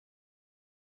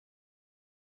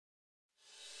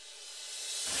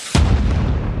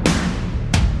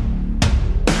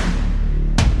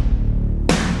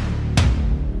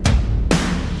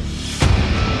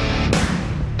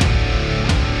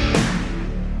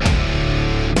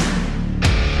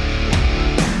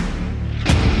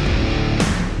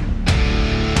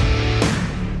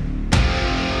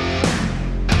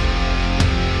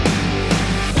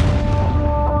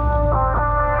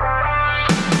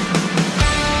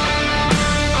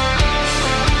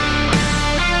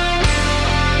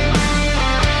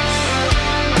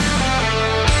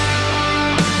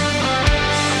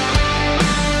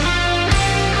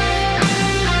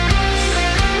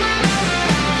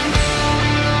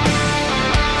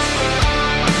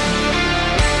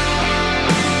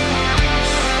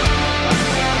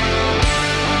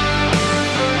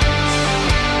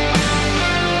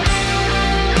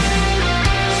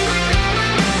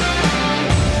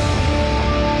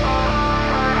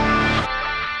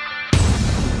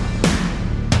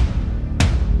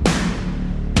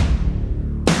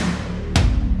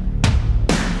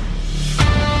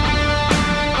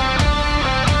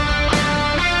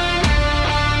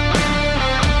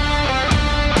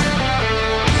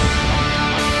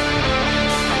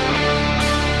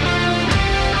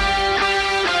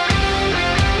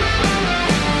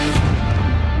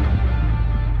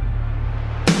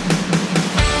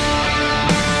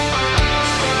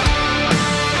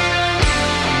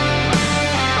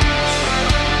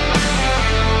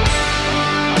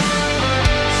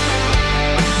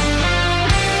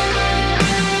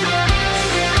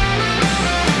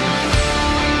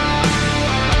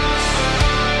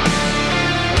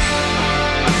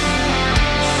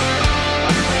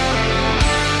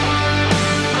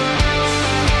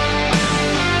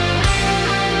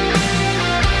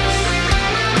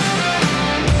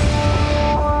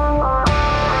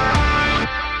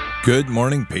Good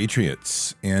morning,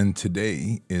 Patriots. And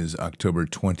today is October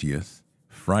 20th,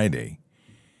 Friday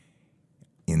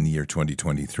in the year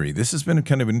 2023. This has been a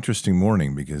kind of an interesting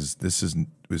morning because this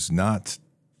was not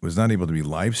able to be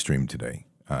live streamed today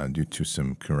due to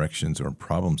some corrections or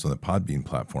problems on the Podbean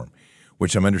platform,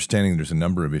 which I'm understanding there's a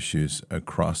number of issues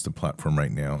across the platform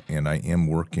right now. And I am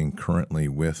working currently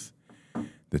with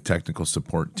the technical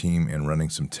support team and running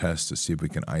some tests to see if we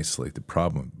can isolate the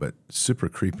problem, but super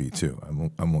creepy too.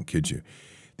 I won't kid you.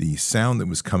 The sound that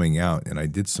was coming out, and I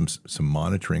did some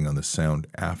monitoring on the sound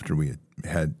after we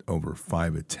had over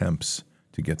 5 attempts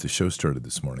to get the show started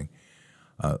this morning.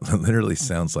 Literally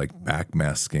sounds like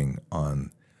backmasking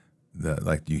on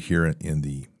like you hear it in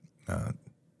the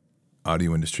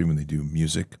audio industry when they do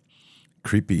music.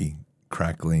 Creepy,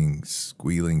 crackling,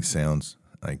 squealing sounds.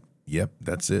 Like, yep,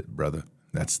 that's it, brother.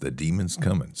 That's the demons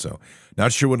coming. So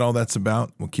not sure what all that's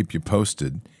about. We'll keep you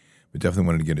posted. But definitely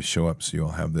wanted to get a show up so you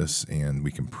all have this and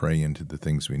we can pray into the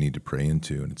things we need to pray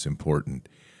into, and it's important.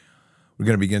 We're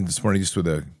going to begin this morning just with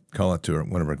a call out to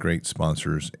one of our great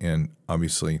sponsors. And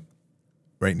obviously,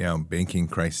 right now, banking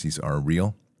crises are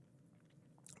real,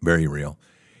 very real.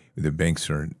 The banks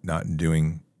are not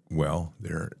doing well.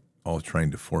 They're all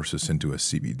trying to force us into a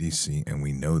CBDC, and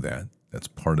we know that. That's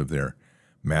part of their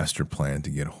master plan to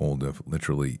get hold of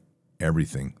literally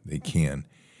everything they can.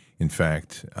 In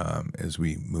fact, as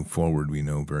we move forward, we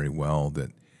know very well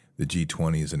that the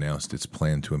G20 has announced its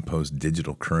plan to impose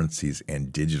digital currencies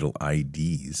and digital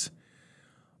IDs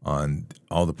on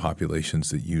all the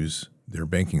populations that use their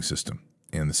banking system.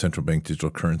 And the central bank digital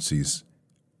currencies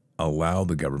allow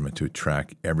the government to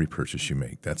track every purchase you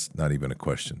make. That's not even a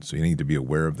question. So you need to be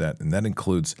aware of that. And that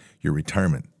includes your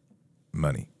retirement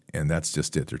money. And that's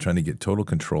just it. They're trying to get total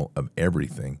control of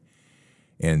everything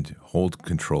and hold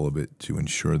control of it to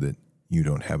ensure that you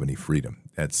don't have any freedom.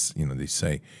 That's, they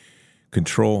say,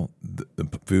 control the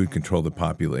food, control the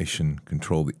population,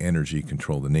 control the energy,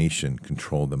 control the nation,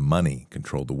 control the money,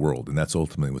 control the world. And that's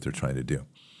ultimately what they're trying to do.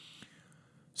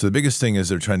 So the biggest thing is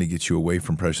they're trying to get you away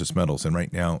from precious metals. And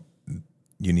right now,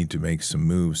 you need to make some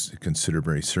moves to consider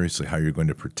very seriously how you're going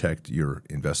to protect your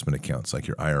investment accounts, like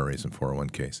your IRAs and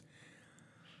 401ks.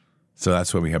 So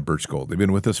that's why we have Birch Gold. They've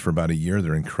been with us for about a year.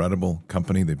 They're an incredible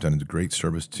company. They've done a great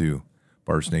service to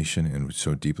Bards Nation, and we're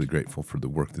so deeply grateful for the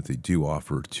work that they do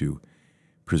offer to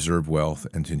preserve wealth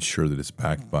and to ensure that it's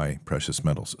backed by precious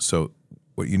metals. So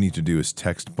what you need to do is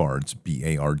text BARDS,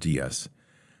 B-A-R-D-S,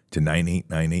 to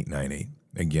 989898.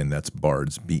 Again, that's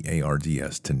BARDS,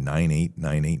 B-A-R-D-S, to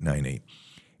 989898.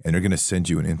 And they're going to send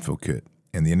you an info kit,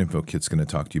 and the info kit's going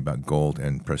to talk to you about gold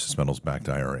and precious metals-backed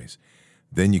IRAs.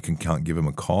 Then you can give them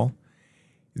a call.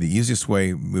 The easiest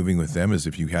way moving with them is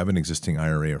if you have an existing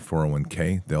IRA or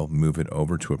 401k, they'll move it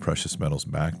over to a precious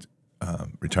metals-backed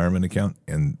retirement account,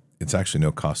 and it's actually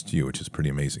no cost to you, which is pretty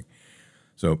amazing.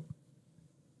 So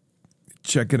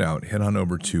check it out. Head on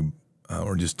over to,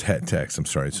 or just text, it's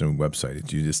a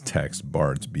website. You just text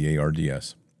BARDS,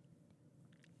 B-A-R-D-S,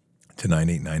 to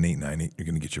 989898. You're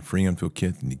going to get your free info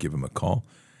kit, and you give them a call.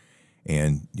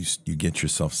 And you get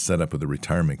yourself set up with a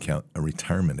retirement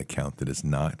account that is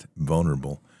not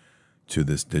vulnerable to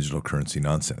this digital currency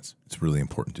nonsense. It's really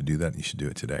important to do that, and you should do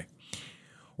it today.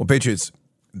 Well, Patriots,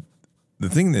 the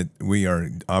thing that we are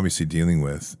obviously dealing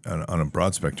with on a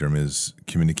broad spectrum is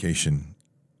communication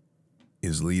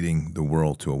is leading the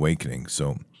world to awakening.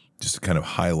 So just to kind of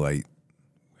highlight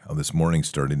how this morning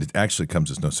started, it actually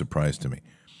comes as no surprise to me.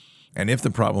 And if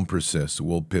the problem persists,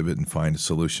 we'll pivot and find a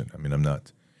solution. I mean,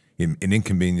 it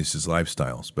inconveniences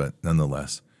lifestyles, but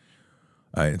nonetheless,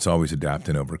 it's always adapt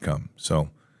and overcome.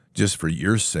 So just for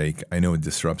your sake, I know it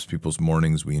disrupts people's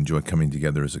mornings. We enjoy coming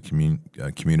together as a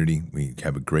community. We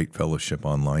have a great fellowship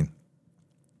online,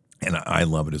 and I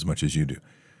love it as much as you do.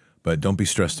 But don't be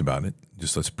stressed about it.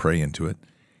 Just let's pray into it,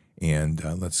 and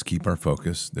let's keep our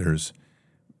focus.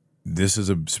 This is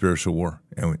a spiritual war,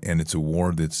 and it's a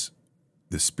war that's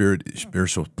the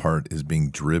spiritual part is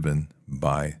being driven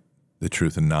by the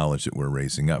truth and knowledge that we're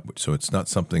raising up. So it's not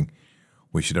something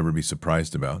we should ever be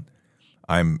surprised about.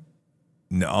 I'm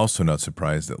also not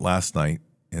surprised that last night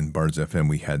in Bards FM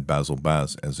we had Basil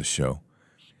Baz as a show,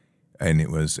 and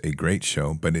it was a great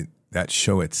show, but that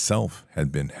show itself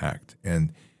had been hacked.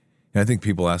 And I think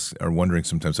people are wondering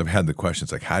sometimes, I've had the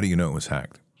questions like, how do you know it was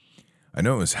hacked? I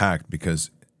know it was hacked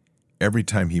because every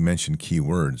time he mentioned key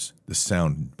words, the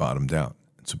sound bottomed out.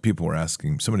 And so people were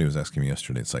asking, somebody was asking me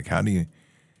yesterday, it's like, how do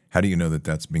you know that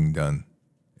that's being done,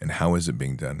 and how is it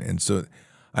being done? And so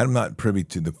I'm not privy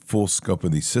to the full scope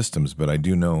of these systems, but I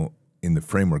do know in the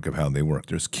framework of how they work.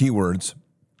 There's keywords,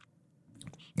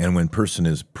 and when person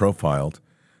is profiled,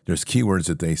 There's keywords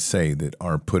that they say that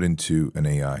are put into an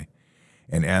AI.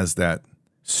 And as that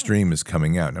stream is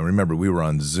coming out, now remember, we were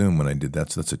on Zoom when I did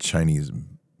that, so that's a Chinese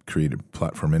created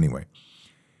platform anyway.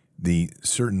 The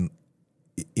certain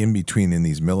in between in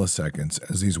these milliseconds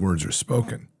as these words are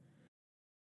spoken,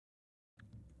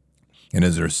 and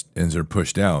as they're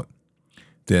pushed out,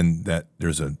 then they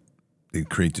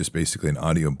create just basically an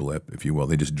audio blip, if you will.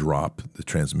 They just drop the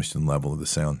transmission level of the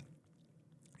sound,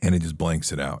 and it just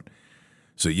blanks it out.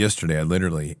 So yesterday, I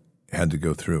literally had to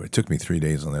go through. It took me 3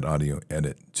 days on that audio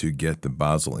edit to get the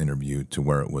Basel interview to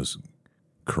where it was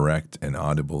correct and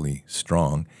audibly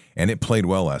strong, and it played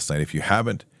well last night. If you have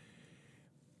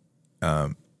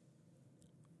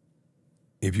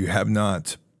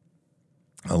not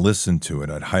listened to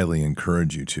it, I'd highly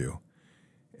encourage you to,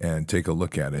 and take a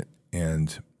look at it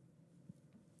and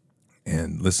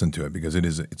listen to it, because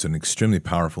it's an extremely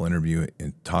powerful interview.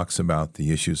 It talks about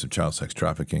the issues of child sex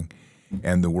trafficking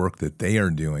and the work that they are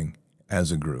doing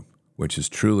as a group, which is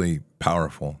truly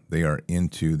powerful. They are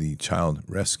into the child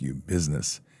rescue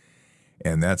business,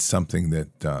 and that's something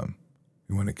that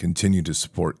we want to continue to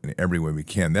support in every way we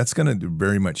can. That's going to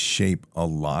very much shape a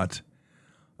lot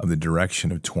of the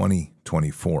direction of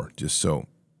 2024, just so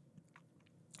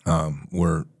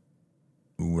we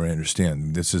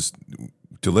understand. This is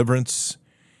deliverance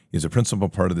is a principal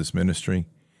part of this ministry,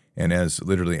 and as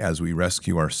we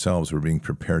rescue ourselves, we're being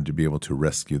prepared to be able to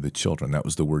rescue the children. That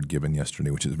was the word given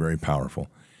yesterday, which is very powerful.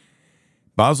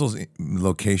 Basil's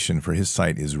location for his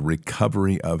site is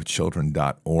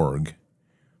recoveryofchildren.org,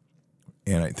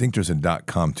 and I think there's a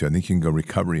 .com too. I think you can go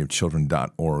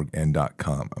recoveryofchildren.org and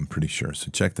 .com. I'm pretty sure. So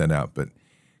check that out. But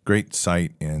great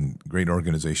site and great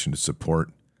organization to support.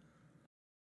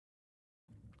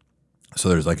 So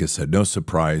there's, like I said, no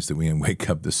surprise that we didn't wake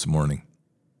up this morning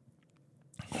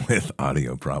with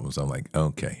audio problems. I'm like,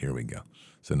 okay, here we go.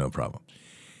 So no problem.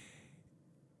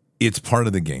 It's part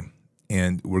of the game.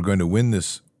 And we're going to win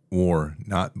this war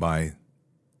not by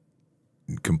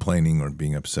complaining or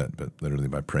being upset, but literally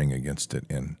by praying against it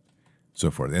and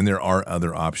so forth. And there are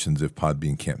other options if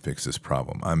Podbean can't fix this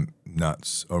problem. I'm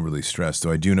not overly stressed,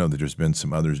 though I do know that there's been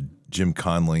some others. Jim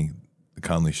Conley, The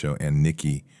Conley Show, and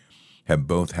Nikki have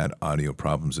both had audio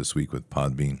problems this week with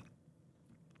Podbean.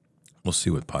 We'll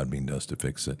see what Podbean does to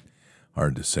fix it.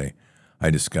 Hard to say. I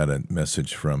just got a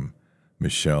message from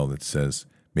Michelle that says,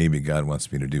 maybe God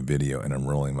wants me to do video, and I'm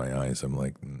rolling my eyes. I'm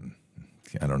like,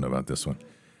 I don't know about this one.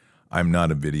 I'm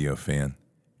not a video fan.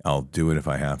 I'll do it if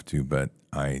I have to, but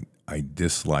I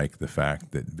dislike the fact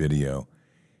that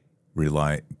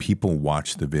people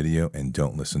watch the video and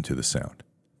don't listen to the sound.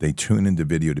 They tune into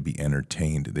video to be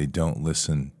entertained. They don't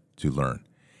listen to learn.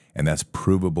 And that's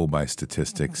provable by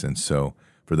statistics. And so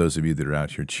for those of you that are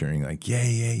out here cheering like,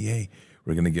 yay, yay, yay,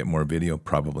 we're going to get more video,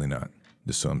 probably not.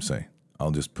 Just so I'm saying.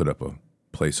 I'll just put up a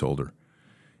placeholder.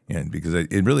 And because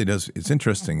it really does, it's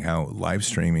interesting how live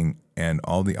streaming and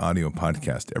all the audio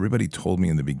podcast, everybody told me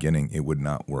in the beginning it would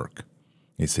not work.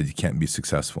 They said you can't be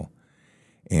successful.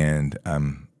 And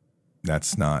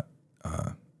that's not,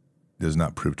 does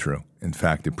not prove true. In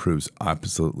fact, it proves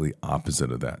absolutely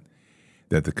opposite of that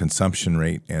the consumption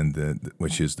rate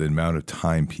which is the amount of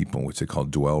time people, which they call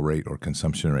dwell rate or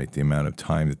consumption rate, the amount of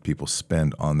time that people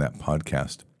spend on that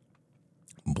podcast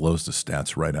blows the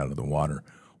stats right out of the water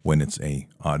when it's a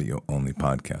audio-only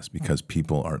podcast, because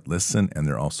people are listen and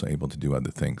they're also able to do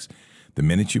other things. The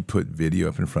minute you put video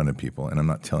up in front of people, and I'm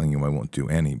not telling you I won't do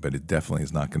any, but it definitely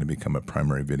is not going to become a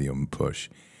primary video push.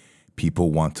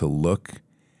 People want to look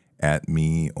at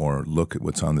me or look at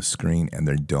what's on the screen, and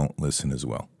they don't listen as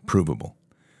well. Provable.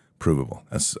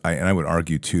 And I would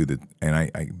argue, too, that, and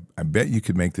I bet you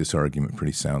could make this argument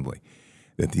pretty soundly,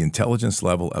 that the intelligence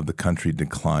level of the country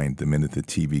declined the minute the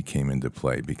TV came into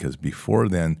play, because before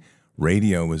then,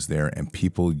 radio was there and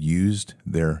people used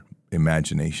their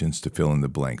imaginations to fill in the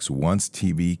blanks. Once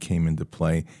TV came into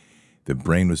play, the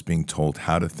brain was being told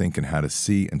how to think and how to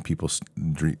see, and people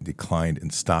declined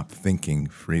and stopped thinking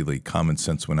freely. Common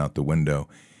sense went out the window,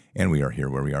 and we are here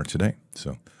where we are today.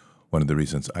 So one of the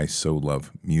reasons I so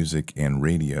love music and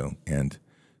radio and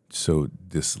so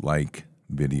dislike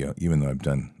video, even though I've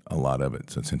done a lot of it.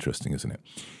 So it's interesting, isn't it?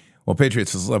 Well,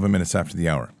 Patriots, it's 11 minutes after the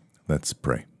hour. Let's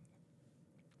pray.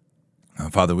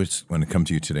 Father, we just want to come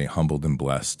to you today humbled and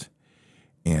blessed.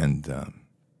 And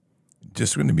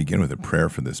just going to begin with a prayer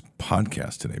for this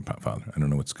podcast today, Father. I don't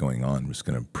know what's going on. We're just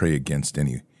going to pray against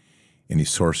any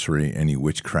sorcery, any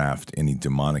witchcraft, any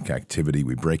demonic activity.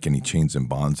 We break any chains and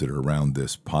bonds that are around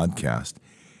this podcast.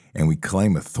 And we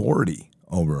claim authority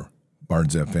over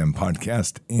Bards FM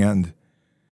podcast and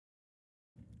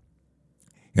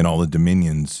all the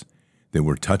dominions that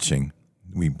we're touching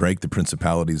We break the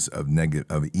principalities of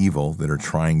evil that are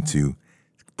trying to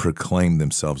proclaim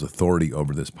themselves authority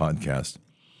over this podcast.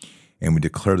 And we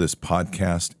declare this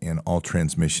podcast and all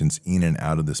transmissions in and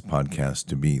out of this podcast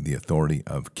to be the authority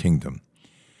of kingdom.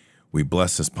 We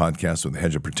bless this podcast with a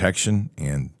hedge of protection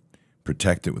and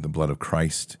protect it with the blood of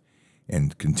Christ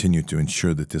and continue to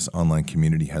ensure that this online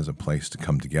community has a place to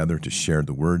come together to share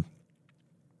the word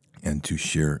and to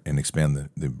share and expand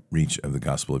the reach of the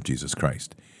gospel of Jesus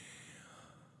Christ.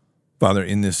 Father,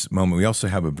 in this moment, we also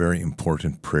have a very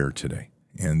important prayer today.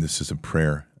 And this is a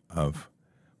prayer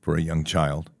for a young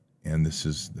child. And this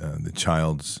is the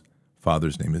child's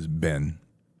father's name is Ben.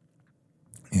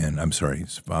 And I'm sorry,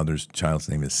 his child's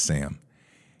name is Sam.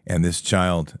 And this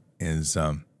child is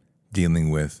dealing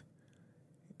with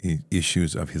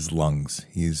issues of his lungs.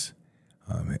 He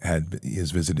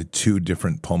has visited 2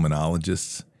 different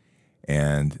pulmonologists,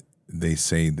 and they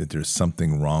say that there's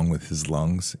something wrong with his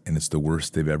lungs, and it's the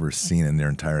worst they've ever seen in their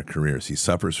entire careers. He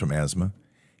suffers from asthma.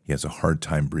 He has a hard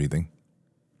time breathing.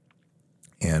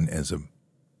 And as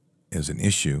an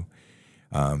issue,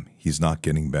 he's not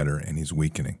getting better, and he's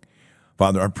weakening.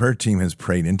 Father, our prayer team has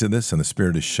prayed into this, and the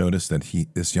Spirit has showed us that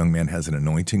this young man has an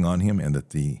anointing on him, and that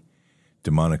the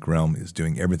demonic realm is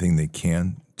doing everything they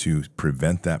can to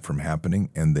prevent that from happening.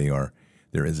 And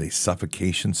there is a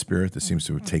suffocation spirit that seems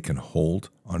to have taken hold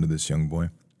onto this young boy.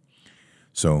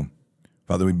 So,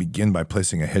 Father, we begin by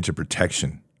placing a hedge of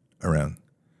protection around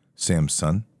Sam's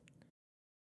son.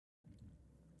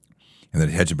 And that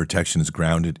hedge of protection is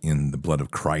grounded in the blood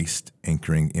of Christ,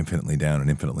 anchoring infinitely down and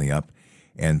infinitely up.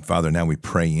 And Father, now we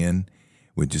pray in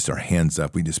with just our hands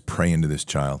up. We just pray into this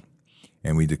child,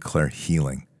 and we declare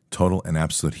healing, total and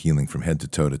absolute healing from head to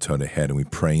toe to head. And we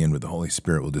pray in with the Holy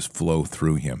Spirit will just flow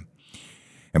through him.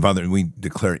 And Father, we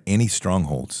declare any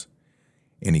strongholds,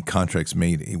 any contracts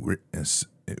made,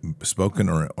 spoken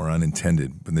or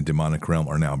unintended in the demonic realm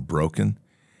are now broken.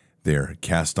 They're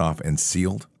cast off and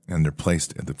sealed, and they're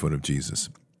placed at the foot of Jesus.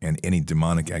 And any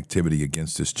demonic activity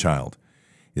against this child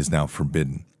is now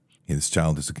forbidden. This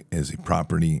child is a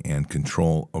property and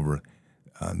control over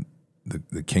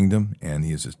the kingdom, and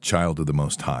he is a child of the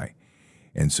Most High.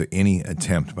 And so any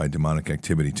attempt by demonic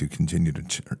activity to continue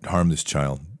to harm this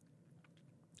child,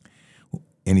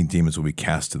 any demons will be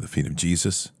cast to the feet of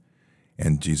Jesus,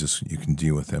 and Jesus, you can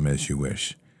deal with them as you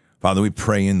wish. Father, we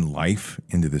pray in life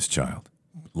into this child,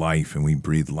 life, and we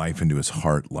breathe life into his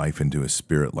heart, life into his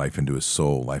spirit, life into his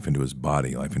soul, life into his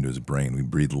body, life into his brain. We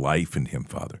breathe life into him,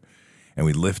 Father, and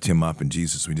we lift him up. And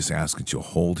Jesus, we just ask that you'll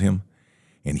hold him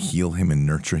and heal him and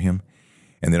nurture him,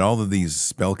 and that all of these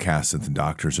spell casts that the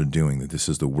doctors are doing, that this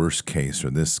is the worst case or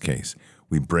this case,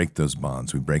 we break those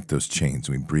bonds, we break those chains,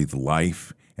 we breathe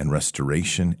life and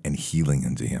restoration and healing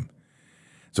into him.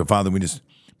 So, Father, we just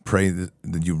pray that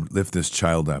you lift this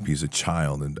child up. He's a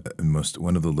child and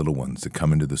one of the little ones that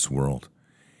come into this world.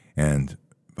 And,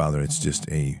 Father, it's just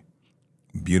a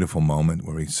beautiful moment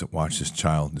where we watch this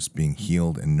child just being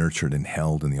healed and nurtured and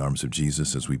held in the arms of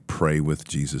Jesus as we pray with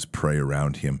Jesus, pray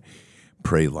around him,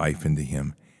 pray life into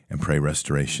him, and pray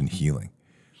restoration, healing.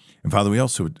 And Father, we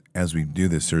also, as we do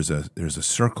this, there's a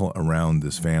circle around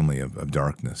this family of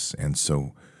darkness. And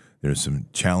so there's some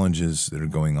challenges that are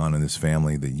going on in this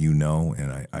family that you know,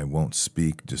 and I won't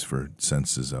speak just for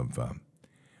senses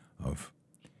of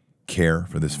care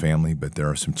for this family, but there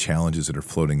are some challenges that are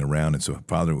floating around. And so,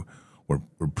 Father,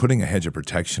 we're putting a hedge of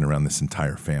protection around this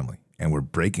entire family, and we're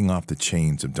breaking off the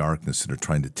chains of darkness that are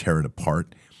trying to tear it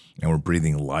apart, and we're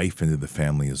breathing life into the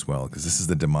family as well, because this is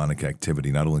the demonic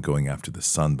activity, not only going after the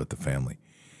son, but the family.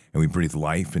 And we breathe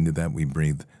life into that. We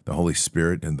breathe the Holy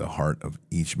Spirit in the heart of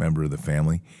each member of the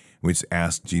family. We just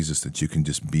ask, Jesus, that you can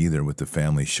just be there with the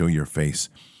family, show your face,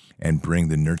 and bring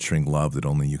the nurturing love that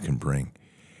only you can bring.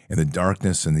 And the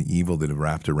darkness and the evil that have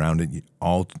wrapped around it,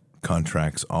 all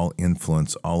contracts, all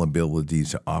influence, all ability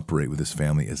to operate with this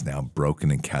family is now broken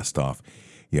and cast off.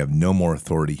 You have no more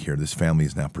authority here. This family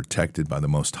is now protected by the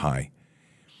Most High.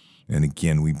 And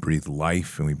again, we breathe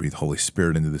life and we breathe Holy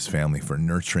Spirit into this family for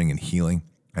nurturing and healing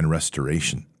and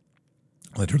restoration.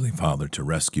 Literally, Father, to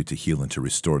rescue, to heal, and to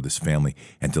restore this family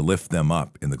and to lift them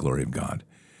up in the glory of God.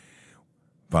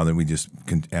 Father, we just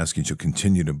ask you to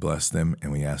continue to bless them,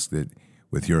 and we ask that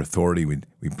with your authority,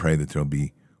 we pray that there'll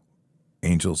be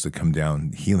angels that come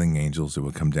down, healing angels that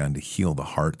will come down to heal the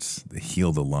hearts, to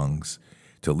heal the lungs,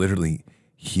 to literally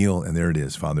heal. And there it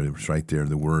is, Father, it's right there,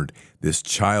 the word. This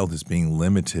child is being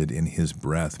limited in his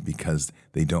breath because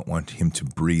they don't want him to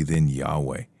breathe in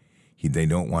Yahweh. They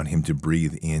don't want him to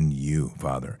breathe in you,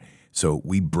 Father. So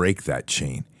we break that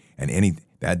chain. And any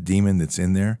That demon that's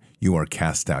in there, you are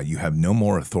cast out. You have no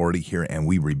more authority here, and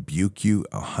we rebuke you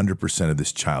 100% of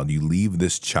this child. You leave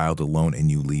this child alone,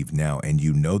 and you leave now, and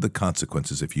you know the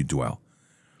consequences if you dwell.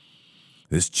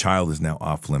 This child is now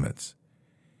off limits,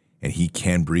 and he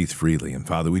can breathe freely. And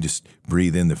Father, we just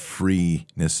breathe in the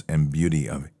freeness and beauty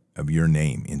of your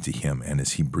name into him. And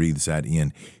as he breathes that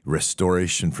in,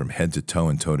 restoration from head to toe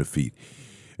and toe to feet,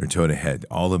 or toe to head.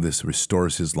 All of this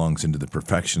restores his lungs into the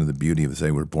perfection of the beauty of as they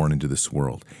were born into this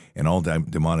world. And all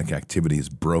demonic activity is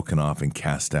broken off and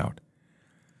cast out.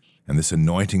 And this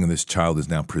anointing of this child is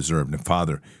now preserved. And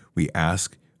Father, we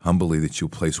ask humbly that you'll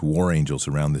place war angels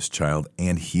around this child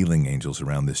and healing angels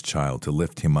around this child to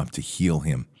lift him up, to heal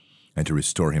him, and to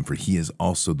restore him. For he is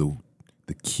also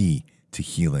the key to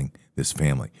healing this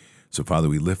family. So Father,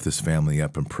 we lift this family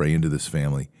up and pray into this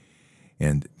family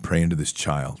and pray into this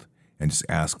child. And just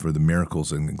ask for the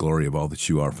miracles and the glory of all that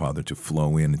you are, Father, to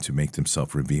flow in and to make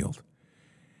themselves revealed.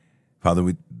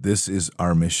 Father, this is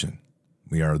our mission.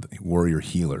 We are the warrior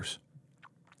healers.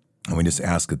 And we just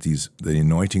ask that the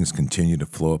anointings continue to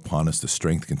flow upon us, the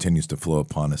strength continues to flow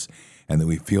upon us, and that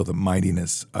we feel the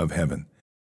mightiness of heaven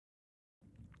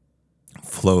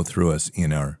flow through us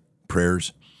in our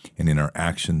prayers and in our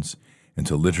actions, and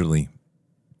to literally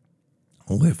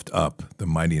lift up the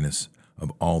mightiness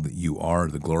of all that you are,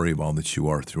 the glory of all that you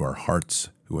are through our hearts.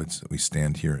 We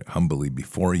stand here humbly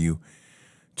before you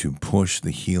to push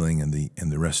the healing and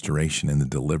the restoration and the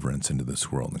deliverance into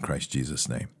this world in Christ Jesus'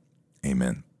 name.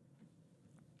 Amen.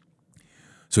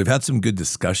 So we've had some good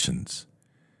discussions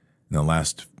in the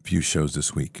last few shows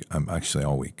this week, actually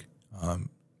all week.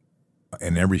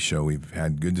 In every show, we've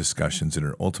had good discussions that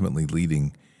are ultimately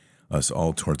leading us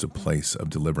all towards a place of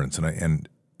deliverance. And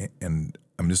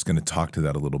I'm just going to talk to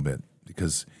that a little bit,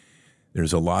 because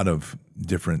there's a lot of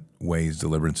different ways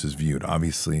deliverance is viewed.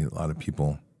 Obviously, a lot of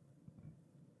people,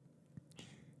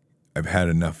 I've had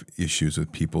enough issues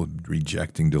with people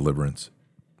rejecting deliverance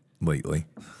lately.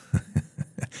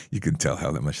 You can tell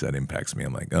how much that impacts me.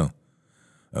 I'm like, oh,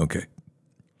 okay.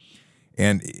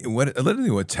 And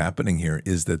literally what's happening here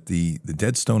is that the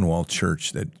Dead Stone Wall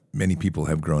Church that many people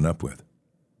have grown up with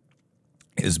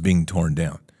is being torn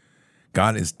down.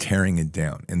 God is tearing it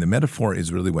down. And the metaphor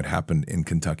is really what happened in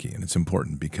Kentucky. And it's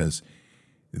important because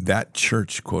that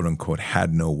church, quote unquote,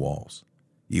 had no walls.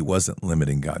 It wasn't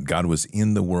limiting God. God was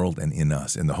in the world and in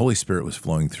us. And the Holy Spirit was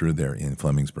flowing through there in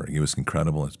Flemingsburg. It was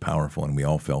incredible. It's powerful. And we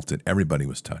all felt it. Everybody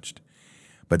was touched.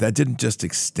 But that didn't just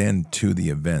extend to the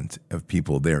event of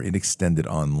people there. It extended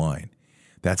online.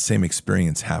 That same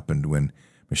experience happened when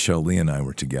Michelle Lee and I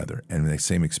were together. And the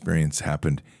same experience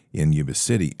happened in Yuba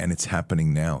City, and it's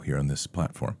happening now here on this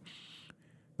platform.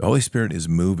 The Holy Spirit is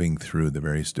moving through the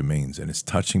various domains, and it's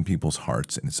touching people's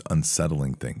hearts, and it's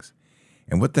unsettling things.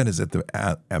 And what that is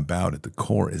about at the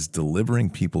core is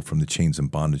delivering people from the chains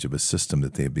and bondage of a system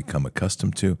that they have become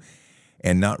accustomed to,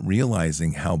 and not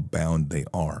realizing how bound they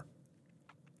are.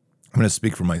 I'm going to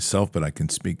speak for myself, but I can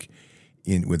speak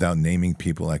without naming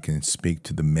people. I can speak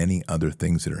to the many other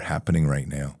things that are happening right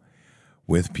now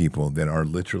with people that are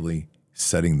literally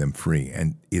setting them free.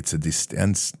 And it's a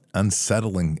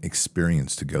unsettling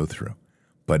experience to go through,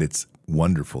 but it's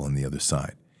wonderful on the other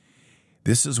side.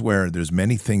 This is where there's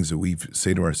many things that we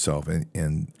say to ourselves,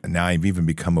 and now I've even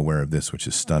become aware of this, which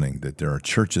is stunning, that there are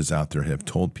churches out there that have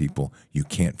told people you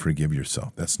can't forgive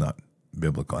yourself. That's not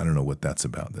biblical. I don't know what that's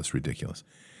about. That's ridiculous.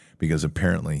 Because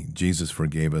apparently Jesus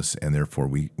forgave us, and therefore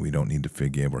we don't need to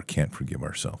forgive or can't forgive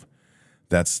ourselves.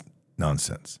 That's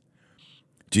nonsense.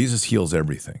 Jesus heals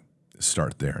everything.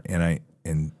 Start there.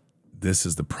 And this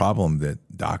is the problem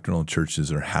that doctrinal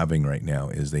churches are having right now,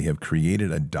 is they have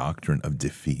created a doctrine of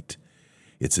defeat.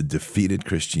 It's a defeated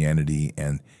Christianity,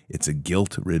 and it's a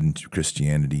guilt-ridden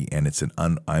Christianity, and it's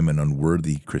I'm an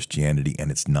unworthy Christianity, and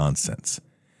it's nonsense.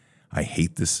 I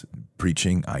hate this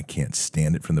preaching. I can't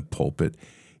stand it from the pulpit.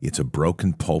 It's a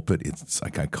broken pulpit. It's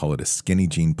like I call it a skinny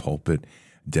jean pulpit,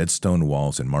 dead stone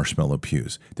walls, and marshmallow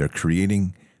pews.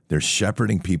 They're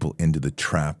shepherding people into the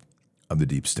trap of the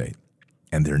deep state,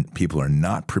 and people are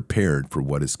not prepared for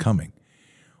what is coming.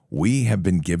 We have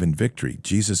been given victory.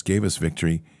 Jesus gave us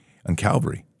victory on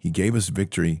Calvary. He gave us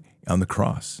victory on the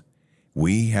cross.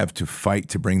 We have to fight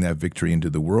to bring that victory into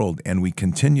the world, and we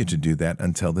continue to do that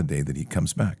until the day that he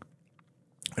comes back.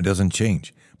 It doesn't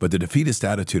change. But the defeatist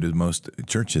attitude of most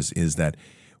churches is that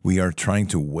we are trying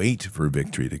to wait for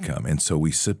victory to come, and so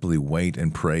we simply wait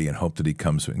and pray and hope that he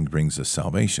comes and brings us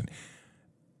salvation.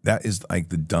 That is like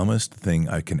the dumbest thing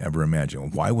I can ever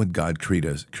imagine. Why would God create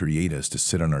us to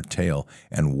sit on our tail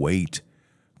and wait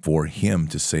for him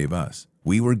to save us?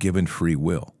 We were given free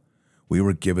will. We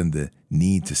were given the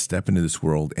need to step into this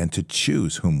world and to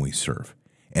choose whom we serve.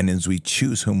 And as we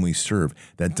choose whom we serve,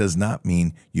 that does not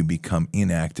mean you become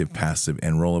inactive, passive,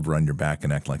 and roll over on your back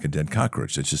and act like a dead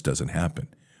cockroach. That just doesn't happen.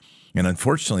 And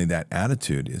unfortunately, that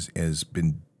attitude has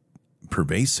been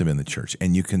pervasive in the church,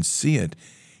 and you can see it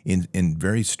in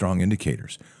very strong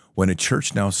indicators. When a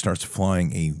church now starts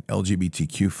flying a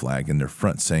LGBTQ flag in their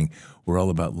front saying, we're all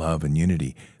about love and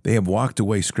unity, they have walked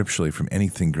away scripturally from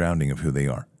anything grounding of who they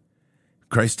are.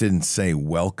 Christ didn't say,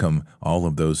 welcome all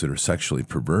of those that are sexually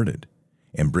perverted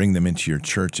and bring them into your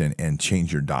church and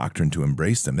change your doctrine to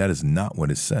embrace them. That is not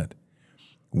what is said.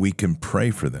 We can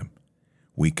pray for them.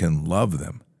 We can love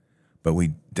them. But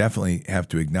we definitely have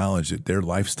to acknowledge that their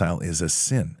lifestyle is a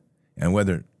sin. And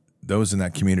whether those in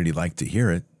that community like to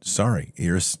hear it, sorry,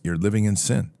 you're living in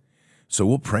sin. So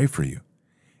we'll pray for you.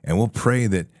 And we'll pray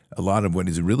that a lot of what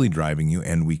is really driving you,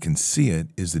 and we can see it,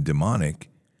 is the demonic,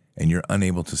 and you're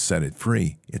unable to set it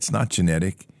free. It's not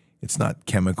genetic. It's not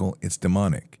chemical. It's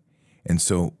demonic. And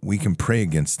so we can pray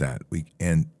against that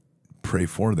and pray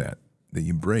for that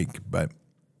you break. But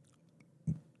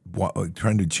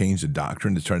trying to change the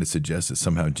doctrine to try to suggest that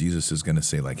somehow Jesus is going to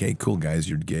say, like, hey, cool guys,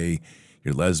 you're gay,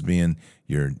 you're lesbian,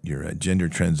 you're a gender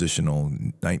transitional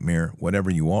nightmare,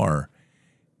 whatever you are.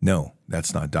 No,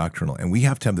 that's not doctrinal. And we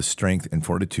have to have the strength and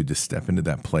fortitude to step into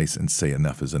that place and say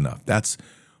enough is enough. That's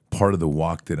part of the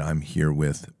walk that I'm here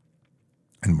with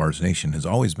and Mars Nation has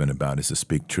always been about, is to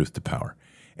speak truth to power.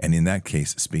 And in that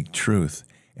case, speak truth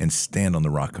and stand on the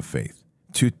rock of faith.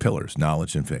 Two pillars,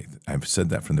 knowledge and faith. I've said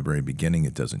that from the very beginning.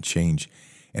 It doesn't change.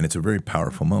 And it's a very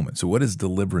powerful moment. So what is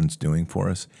deliverance doing for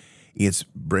us? It's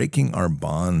breaking our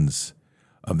bonds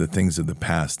of the things of the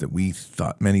past that we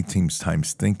thought many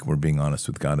times think we're being honest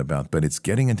with God about. But it's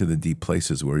getting into the deep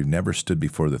places where we've never stood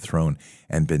before the throne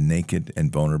and been naked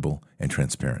and vulnerable and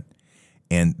transparent.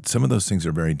 And some of those things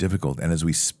are very difficult. And as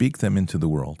we speak them into the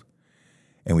world,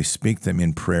 and we speak them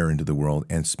in prayer into the world,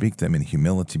 and speak them in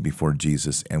humility before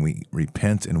Jesus, and we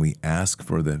repent and we ask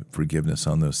for the forgiveness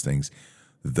on those things,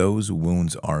 those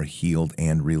wounds are healed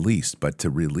and released. But to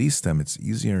release them, it's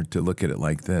easier to look at it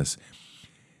like this.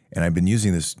 And I've been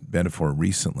using this metaphor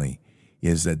recently,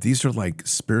 is that these are like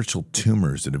spiritual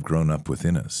tumors that have grown up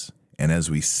within us. And as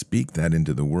we speak that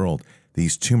into the world,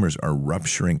 these tumors are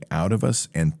rupturing out of us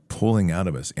and pulling out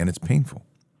of us, and it's painful.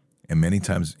 And many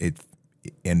times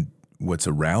and what's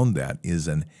around that is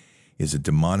a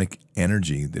demonic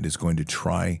energy that is going to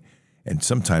try, and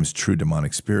sometimes true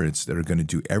demonic spirits that are going to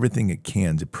do everything it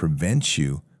can to prevent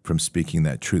you from speaking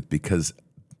that truth, because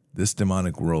this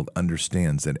demonic world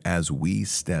understands that as we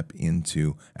step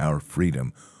into our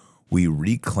freedom, we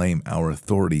reclaim our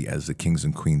authority as the kings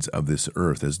and queens of this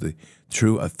earth, as the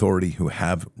true authority who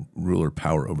have ruler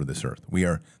power over this earth. We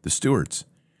are the stewards,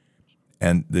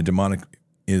 and the demonic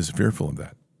is fearful of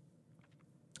that.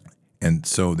 And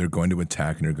so they're going to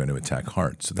attack, and they're going to attack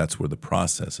hard. So that's where the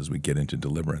process, as we get into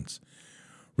deliverance,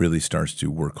 really starts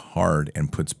to work hard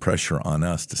and puts pressure on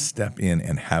us to step in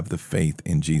and have the faith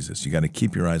in Jesus. You got to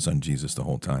keep your eyes on Jesus the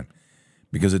whole time,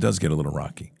 because it does get a little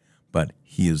rocky, but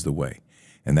he is the way.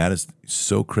 And that is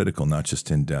so critical, not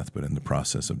just in death, but in the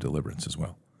process of deliverance as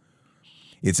well.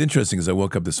 It's interesting, as I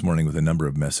woke up this morning with a number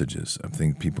of messages of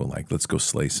things, people like, let's go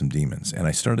slay some demons. And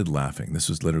I started laughing. This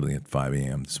was literally at 5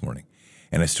 a.m. this morning.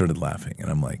 And I started laughing, and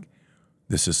I'm like,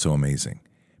 this is so amazing,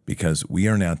 because we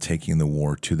are now taking the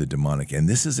war to the demonic, and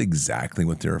this is exactly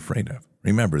what they're afraid of.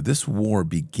 Remember, this war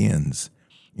begins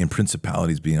in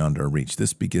principalities beyond our reach.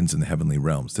 This begins in the heavenly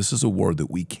realms. This is a war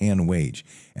that we can wage,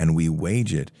 and we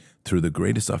wage it through the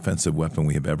greatest offensive weapon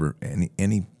we have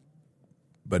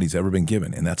anybody's ever been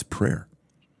given, and that's prayer.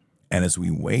 And as we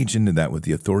wage into that with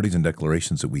the authorities and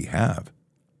declarations that we have,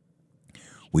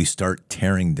 we start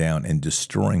tearing down and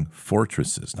destroying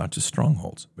fortresses, not just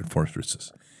strongholds, but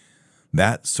fortresses.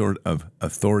 That sort of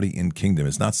authority in kingdom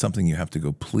is not something you have to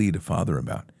go plead to Father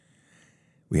about.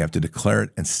 We have to declare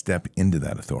it and step into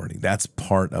that authority. That's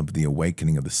part of the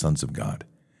awakening of the sons of God.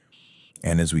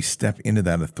 And as we step into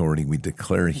that authority, we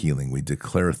declare healing. We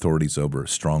declare authorities over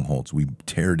strongholds. We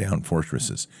tear down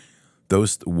fortresses.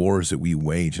 Those wars that we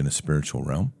wage in a spiritual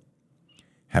realm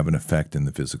have an effect in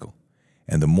the physical.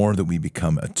 And the more that we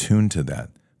become attuned to that,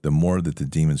 the more that the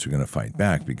demons are going to fight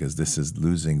back, because this is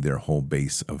losing their whole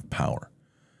base of power.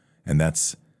 And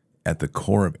that's at the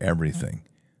core of everything.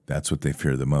 That's what they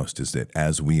fear the most, is that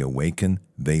as we awaken,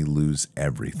 they lose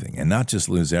everything. And not just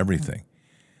lose everything,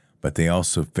 but they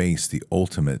also face the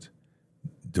ultimate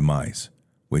demise,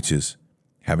 which is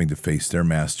having to face their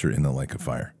master in the lake of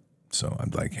fire. So I'm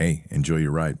like, hey, enjoy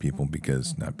your ride, people,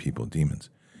 demons,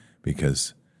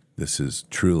 because this is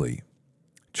truly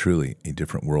a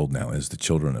different world now as the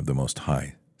children of the Most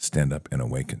High stand up and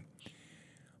awaken.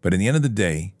 But in the end of the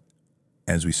day,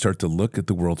 as we start to look at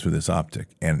the world through this optic,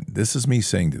 and this is me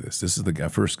saying to this is the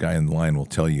first guy in the line will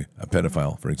tell you a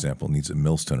pedophile, for example, needs a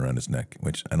millstone around his neck,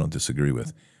 which I don't disagree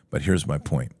with. But here's my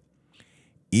point.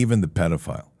 Even the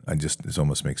pedophile, this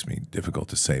almost makes me difficult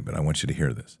to say, but I want you to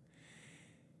hear this.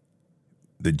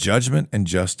 The judgment and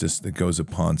justice that goes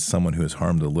upon someone who has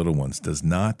harmed the little ones does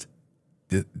not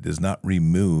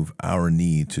remove our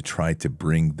need to try to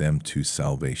bring them to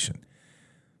salvation.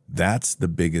 That's the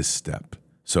biggest step.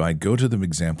 So I go to the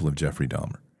example of Jeffrey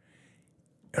Dahmer.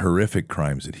 Horrific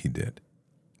crimes that he did.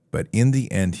 But in the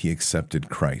end, he accepted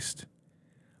Christ.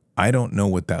 I don't know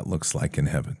what that looks like in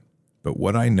heaven. But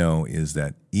what I know is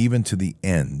that even to the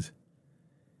end,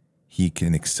 he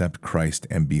can accept Christ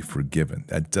and be forgiven.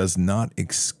 That does not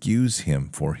excuse him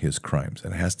for his crimes.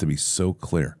 It has to be so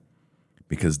clear,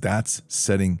 because that's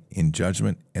setting in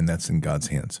judgment and that's in God's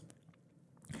hands.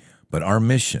 But our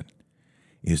mission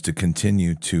is to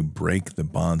continue to break the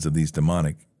bonds of these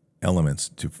demonic elements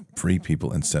to free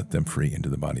people and set them free into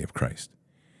the body of Christ.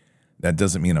 That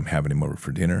doesn't mean I'm having him over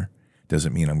for dinner.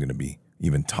 Doesn't mean I'm going to be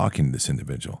even talking to this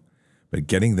individual. But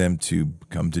getting them to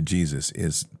come to Jesus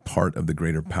is part of the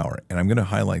greater power. And I'm going to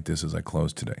highlight this as I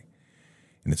close today.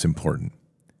 And it's important.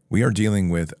 We are dealing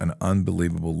with an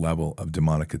unbelievable level of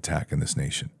demonic attack in this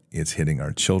nation. It's hitting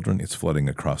our children. It's flooding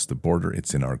across the border.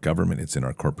 It's in our government. It's in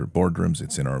our corporate boardrooms.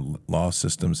 It's in our law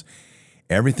systems.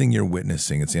 Everything you're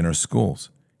witnessing, it's in our schools.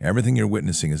 Everything you're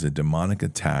witnessing is a demonic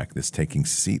attack that's taking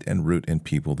seat and root in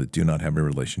people that do not have a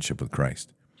relationship with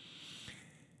Christ.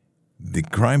 The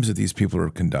crimes that these people are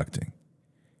conducting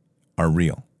are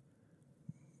real.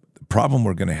 The problem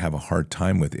we're going to have a hard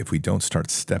time with if we don't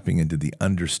start stepping into the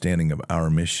understanding of our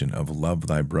mission of love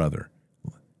thy brother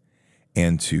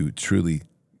and to truly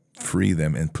free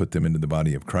them and put them into the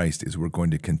body of Christ is we're going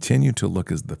to continue to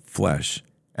look as the flesh,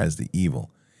 as the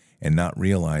evil, and not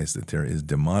realize that there is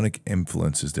demonic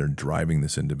influences that are driving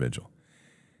this individual.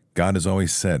 God has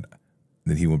always said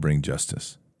that he will bring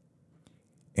justice,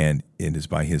 and it is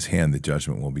by his hand that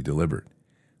judgment will be delivered.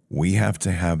 We have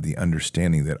to have the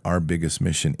understanding that our biggest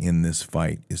mission in this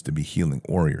fight is to be healing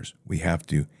warriors. We have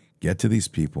to get to these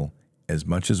people as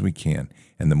much as we can,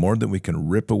 and the more that we can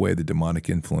rip away the demonic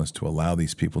influence to allow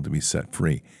these people to be set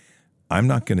free. I'm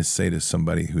not going to say to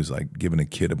somebody who's like giving a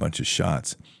kid a bunch of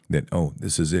shots that, oh,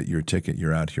 this is it, your ticket,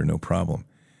 you're out here, no problem.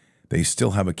 They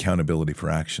still have accountability for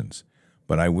actions.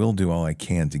 But I will do all I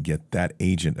can to get that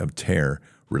agent of terror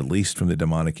released from the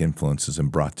demonic influences and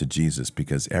brought to Jesus,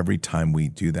 because every time we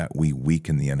do that, we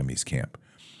weaken the enemy's camp.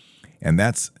 And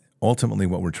that's ultimately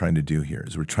what we're trying to do here,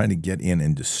 is we're trying to get in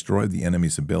and destroy the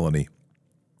enemy's ability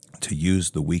to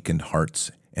use the weakened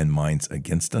hearts and minds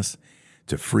against us,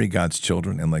 to free God's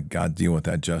children and let God deal with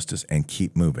that justice and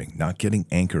keep moving, not getting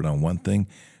anchored on one thing,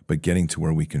 but getting to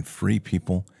where we can free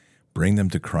people, bring them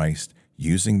to Christ,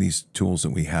 using these tools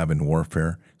that we have in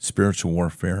warfare, spiritual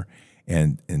warfare,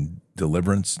 and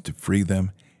deliverance to free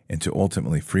them and to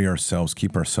ultimately free ourselves,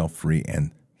 keep ourselves free,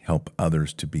 and help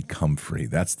others to become free.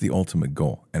 That's the ultimate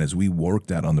goal. And as we work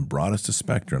that on the broadest of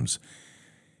spectrums,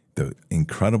 the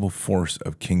incredible force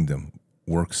of kingdom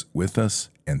works with us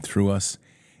and through us,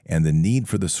 and the need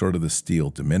for the sword of the steel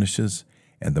diminishes,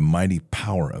 and the mighty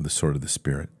power of the sword of the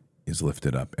Spirit is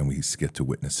lifted up, and we get to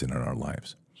witness it in our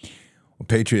lives. Well,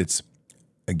 Patriots,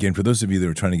 again, for those of you that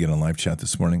were trying to get on live chat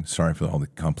this morning, sorry for all the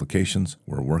complications.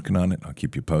 We're working on it. I'll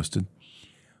keep you posted.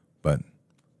 But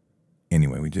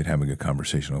anyway, we did have a good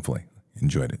conversation, hopefully.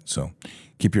 Enjoyed it. So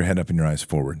keep your head up and your eyes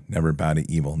forward. Never bow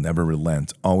to evil. Never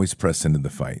relent. Always press into the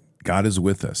fight. God is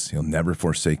with us. He'll never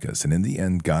forsake us. And in the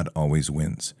end, God always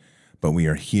wins. But we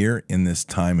are here in this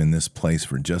time, in this place,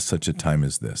 for just such a time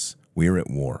as this. We are at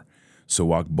war. So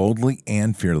walk boldly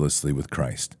and fearlessly with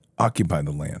Christ. Occupy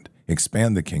the land.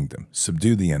 Expand the kingdom.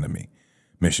 Subdue the enemy.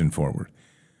 Mission forward.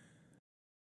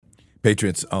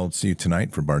 Patriots, I'll see you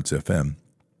tonight for Bards FM.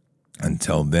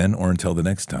 Until then, or until the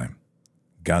next time,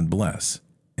 God bless,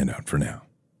 and out for now.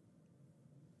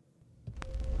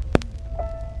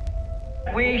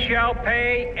 We shall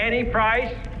pay any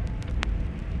price,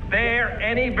 bear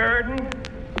any burden,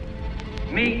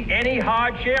 meet any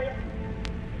hardship,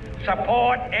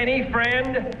 support any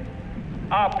friend,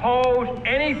 oppose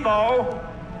any foe,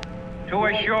 to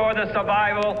assure the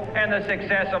survival and the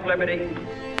success of liberty.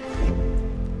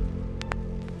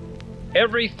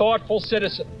 Every thoughtful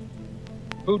citizen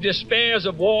who despairs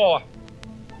of war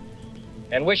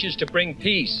and wishes to bring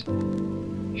peace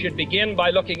should begin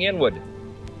by looking inward,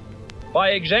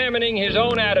 by examining his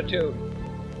own attitude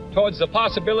towards the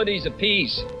possibilities of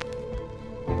peace.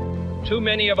 Too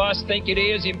many of us think it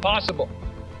is impossible.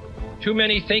 Too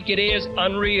many think it is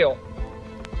unreal.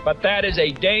 But that is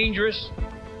a dangerous,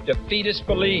 defeatist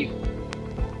belief.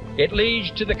 It leads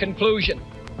to the conclusion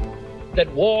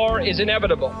that war is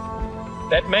inevitable,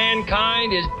 that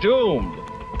mankind is doomed,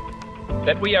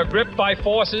 that we are gripped by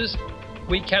forces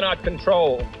we cannot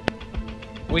control.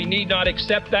 We need not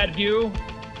accept that view.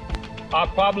 Our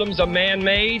problems are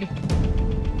man-made,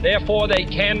 therefore they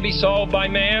can be solved by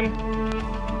man,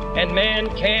 and man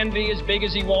can be as big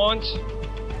as he wants.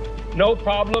 No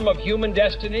problem of human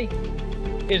destiny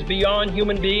is beyond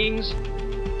human beings.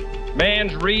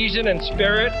 Man's reason and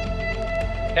spirit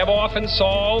have often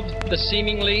solved the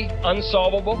seemingly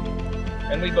unsolvable,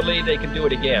 and we believe they can do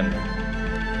it again.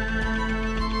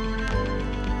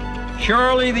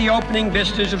 Surely the opening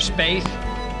vistas of space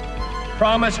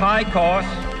promise high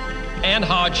costs and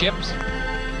hardships,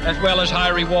 as well as high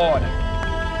reward.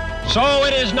 So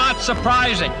it is not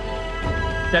surprising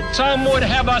that some would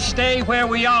have us stay where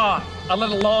we are a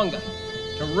little longer,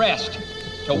 to rest,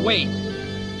 to wait.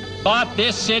 But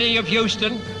this city of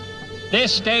Houston,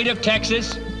 this state of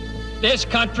Texas, this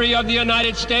country of the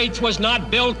United States was not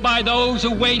built by those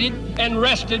who waited and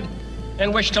rested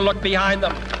and wished to look behind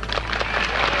them.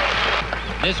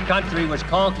 This country was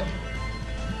conquered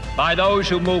by those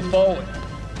who move forward,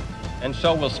 and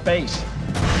so will space.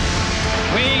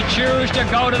 We choose to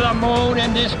go to the moon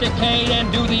in this decade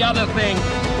and do the other thing,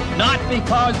 not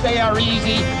because they are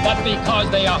easy, but because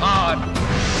they are hard.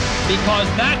 Because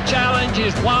that challenge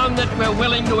is one that we're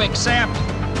willing to accept.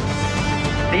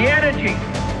 The energy,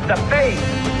 the faith,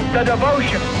 the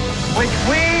devotion which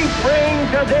we bring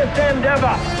to this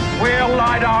endeavor will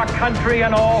light our country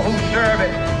and all who serve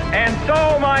it. And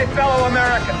so, my fellow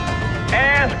Americans,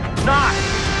 ask not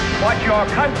what your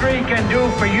country can do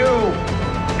for you,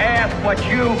 ask what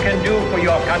you can do for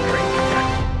your country.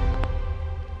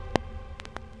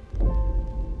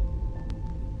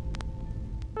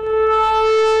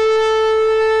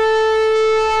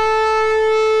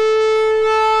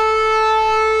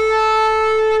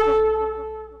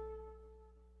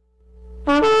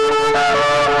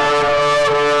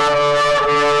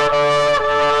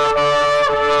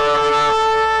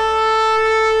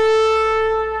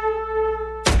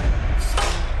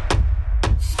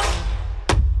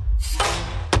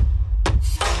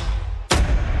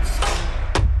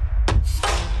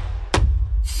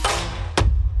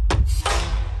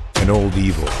 An old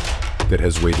evil that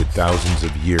has waited thousands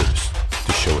of years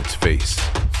to show its face.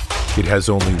 It has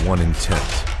only one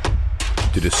intent: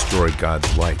 to destroy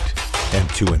God's light and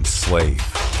to enslave.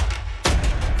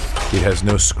 It has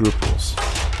no scruples.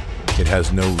 It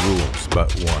has no rules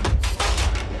but one: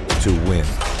 to win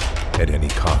at any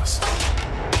cost.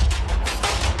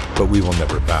 But we will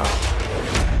never bow,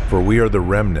 for we are the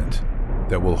remnant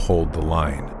that will hold the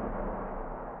line.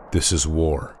 This is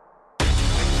war.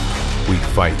 We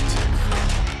fight.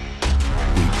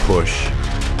 We push.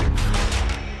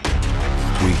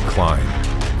 We climb.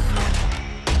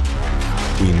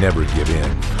 We never give in.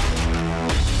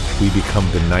 We become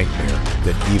the nightmare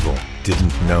that evil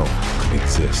didn't know could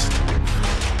exist.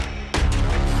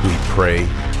 We pray.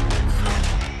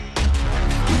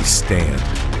 We stand.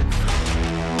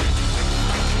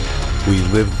 We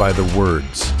live by the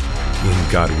words,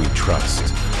 "In God we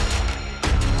trust."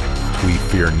 We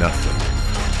fear nothing.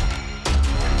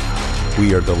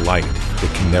 We are the light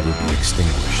that can never be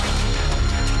extinguished.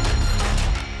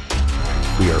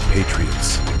 We are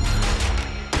patriots.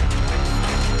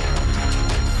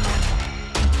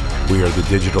 We are the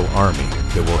digital army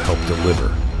that will help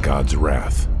deliver God's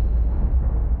wrath.